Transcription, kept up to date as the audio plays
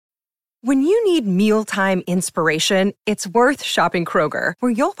When you need mealtime inspiration, it's worth shopping Kroger,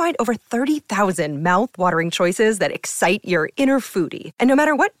 where you'll find over 30,000 mouth-watering choices that excite your inner foodie. And no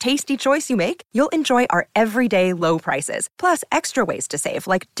matter what tasty choice you make, you'll enjoy our everyday low prices, plus extra ways to save,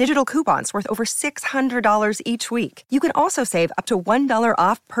 like digital coupons worth over $600 each week. You can also save up to $1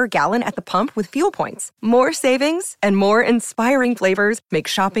 off per gallon at the pump with fuel points. More savings and more inspiring flavors make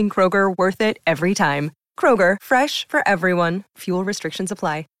shopping Kroger worth it every time. Kroger, fresh for everyone. Fuel restrictions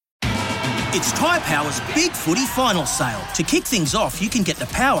apply. It's Tyre Power's Big Footy Final Sale. To kick things off, you can get the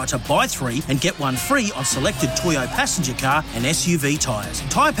power to buy 3 and get 1 free on selected Toyo passenger car and SUV tyres.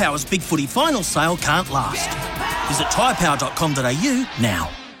 Tyre Power's Big Footy Final Sale can't last. Visit tyrepower.com.au now.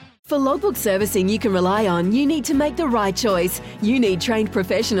 For logbook servicing you can rely on, you need to make the right choice. You need trained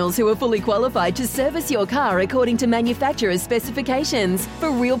professionals who are fully qualified to service your car according to manufacturer's specifications.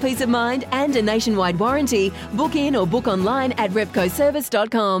 For real peace of mind and a nationwide warranty, book in or book online at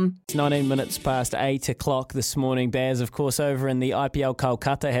repcoservice.com. It's 19 minutes past 8 o'clock this morning. Bears, of course, over in the IPL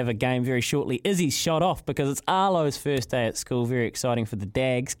Kolkata have a game very shortly. Izzy's shot off because it's Arlo's first day at school. Very exciting for the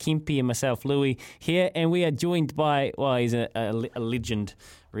Dags. Kempi and myself, Louis, here. And we are joined by, well, he's a legend,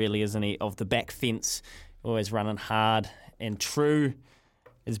 really, isn't he, of the back fence, always running hard and true,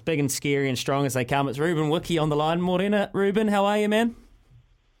 as big and scary and strong as they come. It's Ruben Wiki on the line. Morena, Ruben, how are you, man?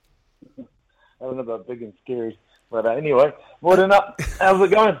 I don't know about big and scary, but anyway, Morena, how's it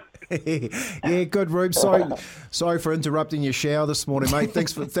going? Yeah, good, Rube. Sorry for interrupting your shower this morning, mate.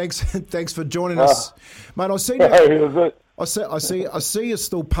 Thanks for joining us, mate. I see you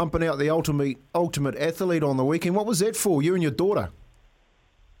still pumping out the ultimate athlete on the weekend. What was that for? You and your daughter?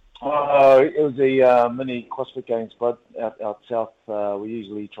 It was a mini CrossFit Games, bud, out south. We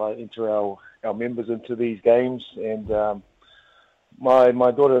usually try to enter our members into these games, and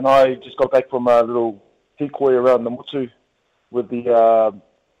my daughter and I just got back from a little decoy around the Mutu with the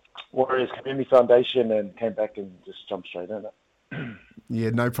Warriors Community Foundation, and came back and just jumped straight in it.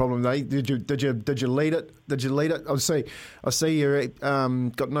 Yeah, no problem, mate. Did you lead it? I see you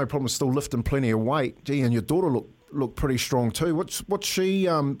got no problem still lifting plenty of weight. Gee, and your daughter look pretty strong too. What's she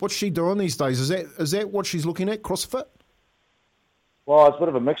doing these days? Is that what she's looking at? CrossFit? Well, it's a bit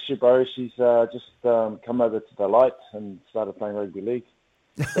of a mixture, bro. She's just come over to the Light and started playing rugby league.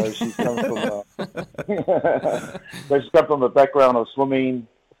 So she's come from a background of swimming,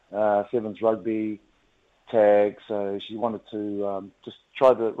 sevens rugby, tag. So she wanted to just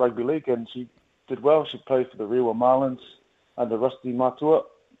try the rugby league, and she did well. She played for the Rewa Marlins under Rusty Matua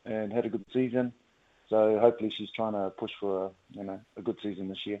and had a good season. So hopefully she's trying to push for a good season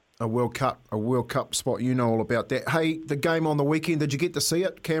this year. A World Cup spot. You know all about that. Hey, the game on the weekend, did you get to see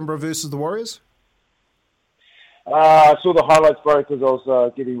it? Canberra versus the Warriors? I saw the highlights, bro, because I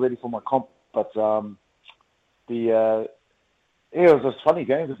was getting ready for my comp. But it was a funny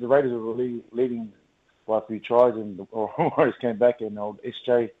game because the Raiders were really leading by a few tries, and the Warriors came back, and old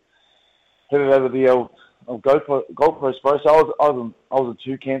SJ hit it over the old goalpost, bro. So I was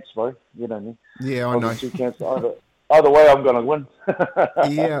in 2 camps, bro. You know me. Yeah, I know. In 2 camps. Either way, I'm going to win.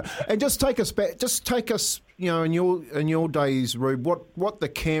 Yeah, and just take us back. Just take us, in your days, Rube. What the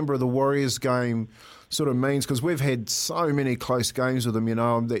Canberra the Warriors game sort of means, because we've had so many close games with them.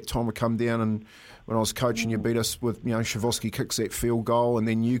 That time I come down and when I was coaching, you beat us with Shavosky kicks that field goal, and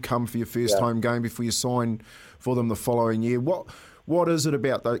then you come for your first home game before you sign for them the following year. What is it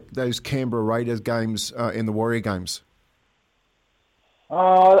about those Canberra Raiders games and the Warrior games?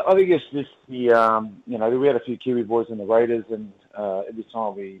 I think it's just we had a few Kiwi boys in the Raiders, and every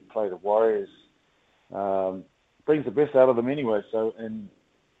time we play the Warriors, brings the best out of them anyway. So, and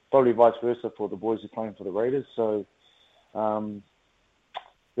probably vice versa for the boys who are playing for the Raiders. So,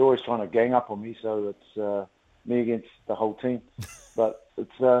 they're always trying to gang up on me. So it's me against the whole team. But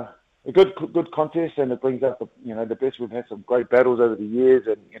it's a good contest, and it brings out the best. We've had some great battles over the years,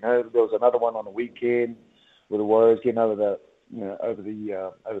 and there was another one on the weekend with the Warriors getting over the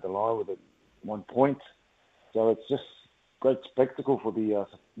line with 1 point. So it's just great spectacle for the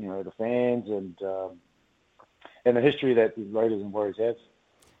the fans and the history that the Raiders and Warriors have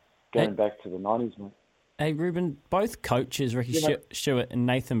going back to the 90s, mate. Hey, Ruben, both coaches, Ricky Stewart and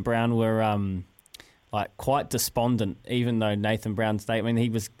Nathan Brown, were quite despondent, even though Nathan Brown's he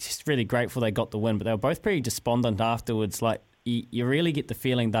was just really grateful they got the win, but they were both pretty despondent afterwards. You really get the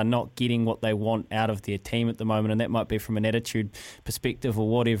feeling they're not getting what they want out of their team at the moment, and that might be from an attitude perspective or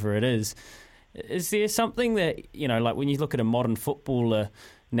whatever it is. Is there something that, when you look at a modern footballer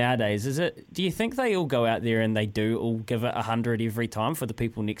nowadays, do you think they all go out there and they do all give it 100 every time for the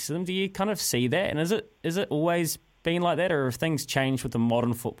people next to them? Do you kind of see that? And is it always been like that, or have things changed with the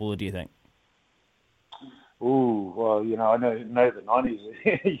modern footballer, do you think? Ooh, well, you know, I know the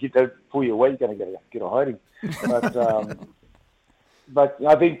 90s, you don't pull your weight, you're going to get a hiding. But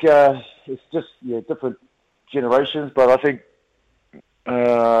I think it's just different generations. But I think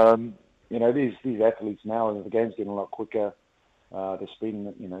you know, these athletes now, the game's getting a lot quicker. They're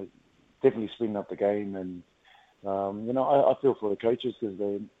speeding, you know, definitely speeding up the game, and you know, I feel for the coaches because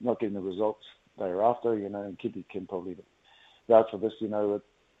they're not getting the results they're after. You know, and Kitty can probably vouch for this. You know,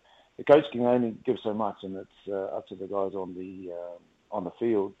 the coach can only give so much, and it's up to the guys on the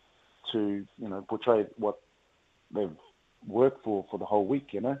field to, you know, portray what they've worked for the whole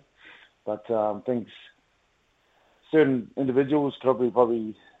week. You know, but certain individuals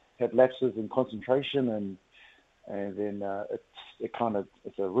probably had lapses in concentration, and then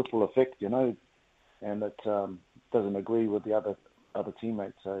it's a ripple effect, you know, and it doesn't agree with the other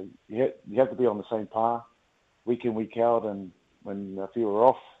teammates. So you have to be on the same par week in, week out, and when a few are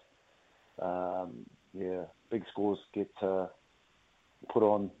off, big scores get put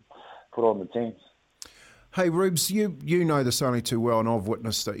on the teams. Hey, Rubes, you know this only too well, and I've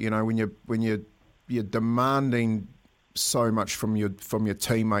witnessed it. You know, when you're demanding so much from your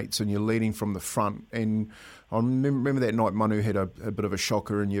teammates and you're leading from the front. And I remember that night Manu had a bit of a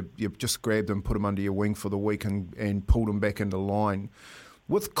shocker, and you just grabbed him, put him under your wing for the week, and pulled him back into line.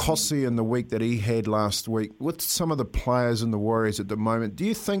 With Kossi and the week that he had last week, with some of the players in the Warriors at the moment, do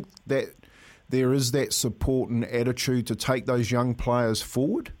you think that there is that support and attitude to take those young players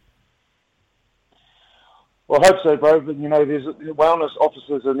forward? Well, I hope so, bro. But, you know, there's wellness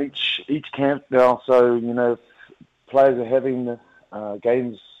officers in each camp now, so, you know, if players are having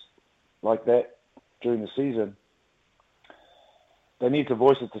games like that during the season, they need to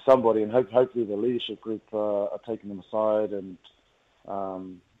voice it to somebody, and hopefully the leadership group are taking them aside and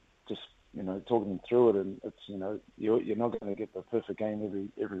just, you know, talking them through it. And it's, you know, you're not going to get the perfect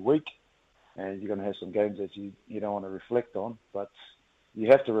game every week, and you're going to have some games that you don't want to reflect on, but you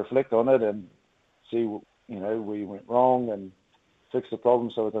have to reflect on it and see, you know, where you went wrong and fix the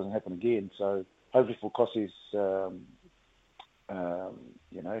problem so it doesn't happen again. So hopefully for Kossi's,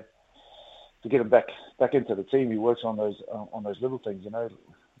 you know, to get him back into the team, he works on those little things, you know,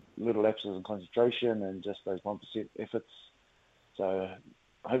 little lapses in concentration and just those 1% efforts. So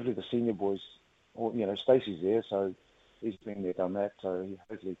hopefully the senior boys, or, you know, Stacey's there, so he's been there, done that, so he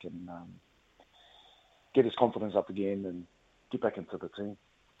hopefully can get his confidence up again and get back into the team.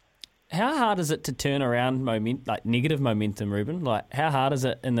 How hard is it to turn around negative momentum, Ruben? Like, how hard is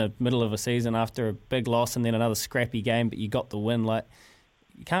it in the middle of a season after a big loss and then another scrappy game, but you got the win? Like,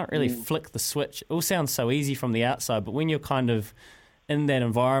 you can't really flick the switch. It all sounds so easy from the outside, but when you're kind of in that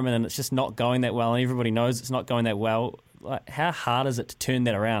environment and it's just not going that well and everybody knows it's not going that well, like, how hard is it to turn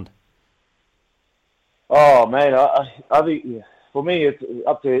that around? Oh, man, I think, for me, it's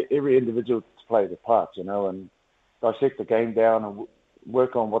up to every individual to play their part, you know, and dissect the game down and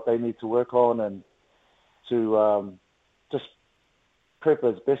work on what they need to work on, and to just prep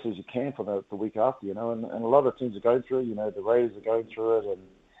as best as you can for the week after, you know. And a lot of teams are going through it, you know, the Rays are going through it,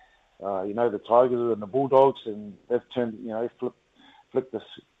 and, you know, the Tigers and the Bulldogs, and they've turned, you know, flipped the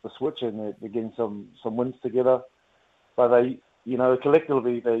switch, and they're getting some wins together. But they, you know,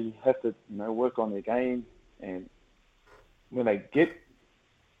 collectively they have to, you know, work on their game, and when they get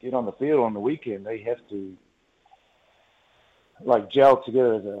on the field on the weekend, they have to, like, gel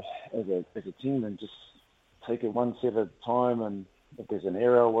together as a team and just take it one set at a time. And if there's an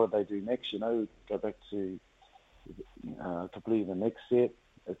error, what do they do next? You know, go back to completing the next set.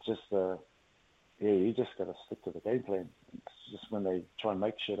 It's just you just got to stick to the game plan. It's just when they try and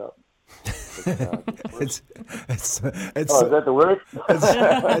make shit up. It's is that the word?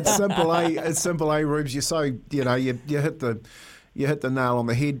 it's simple, It's simple, Rubes. You're so, you know, you hit the nail on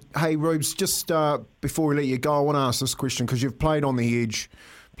the head. Hey, Rubes, just before we let you go, I want to ask this question because you've played on the edge,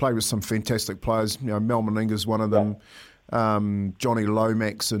 played with some fantastic players. You know, Mel Meninga's one of them. Johnny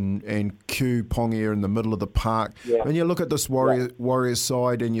Lomax and Q Pongia in the middle of the park. Yeah. And you look at this Warriors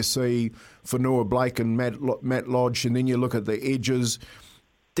side and you see Whanua Blake and Matt Lodge, and then you look at the edges.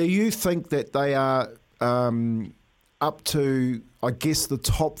 Do you think that they are up to, I guess, the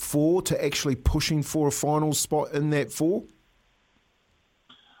top four to actually pushing for a final spot in that four?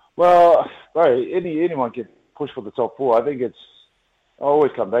 Well, bro, anyone can push for the top four. I think I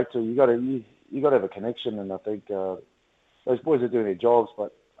always come back to you got to have a connection, and I think those boys are doing their jobs,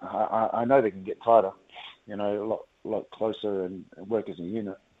 but I know they can get tighter, you know, a lot closer and work as a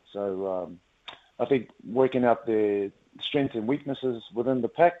unit. So I think working out their strengths and weaknesses within the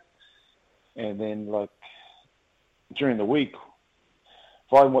pack, and then, like, during the week,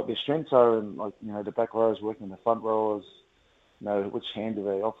 find what their strengths are, and, like, you know, the back rowers working the front rowers, you know, which hand do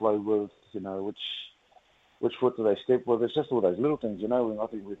they offload with, you know, which foot do they step with. It's just all those little things, you know. I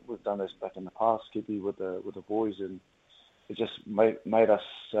think we've done this back in the past, Skippy, with the boys, and it just made us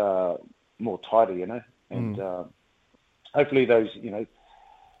more tighter, you know. And hopefully those, you know,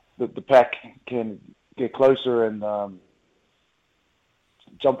 the pack can get closer and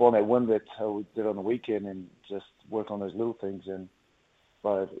jump on that win that we did on the weekend, and just work on those little things. And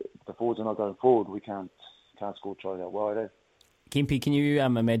but if the forwards are not going forward, we can't score tries out wide. Eh? Kempy, can you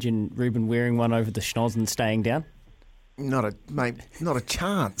imagine Ruben wearing one over the schnoz and staying down? Not a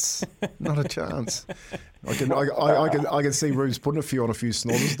chance. Not a chance. I can see Ruben's putting a few on a few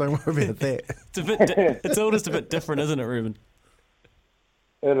snozzes. Don't worry about that. It's all just a bit different, isn't it, Ruben?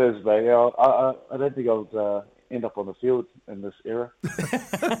 It is, mate. Yeah, I don't think I'll end up on the field in this era.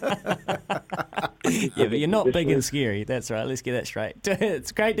 Yeah, but you're not big and scary. That's right. Let's get that straight.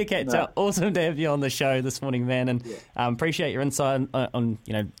 It's great to catch up. Awesome to have you on the show this morning, man. And appreciate your insight on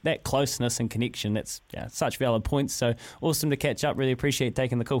that closeness and connection. That's such valid points. So awesome to catch up. Really appreciate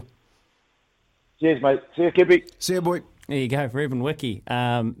taking the call. Cheers, mate. See you, Kippy. See you, boy. There you go, Ruben Wiki.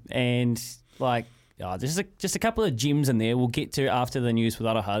 Just a couple of gems in there. We'll get to after the news with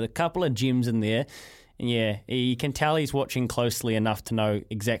Aroha. A couple of gems in there. And yeah, you can tell he's watching closely enough to know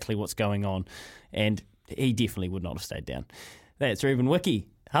exactly what's going on. And he definitely would not have stayed down. That's Ruben Wiki.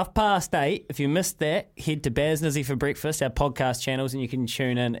 8:30. If you missed that, head to Baz Nizzy for Breakfast, our podcast channels, and you can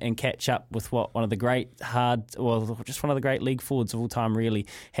tune in and catch up with what one of the great league forwards of all time really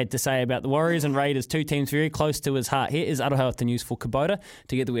had to say about the Warriors and Raiders, two teams very close to his heart. Here is Aroha with the news for Kubota.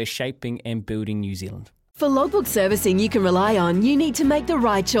 Together we're shaping and building New Zealand. For logbook servicing you can rely on, you need to make the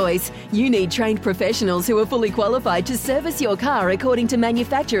right choice. You need trained professionals who are fully qualified to service your car according to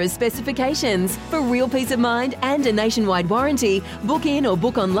manufacturer's specifications. For real peace of mind and a nationwide warranty, book in or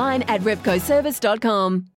book online at repcoservice.com.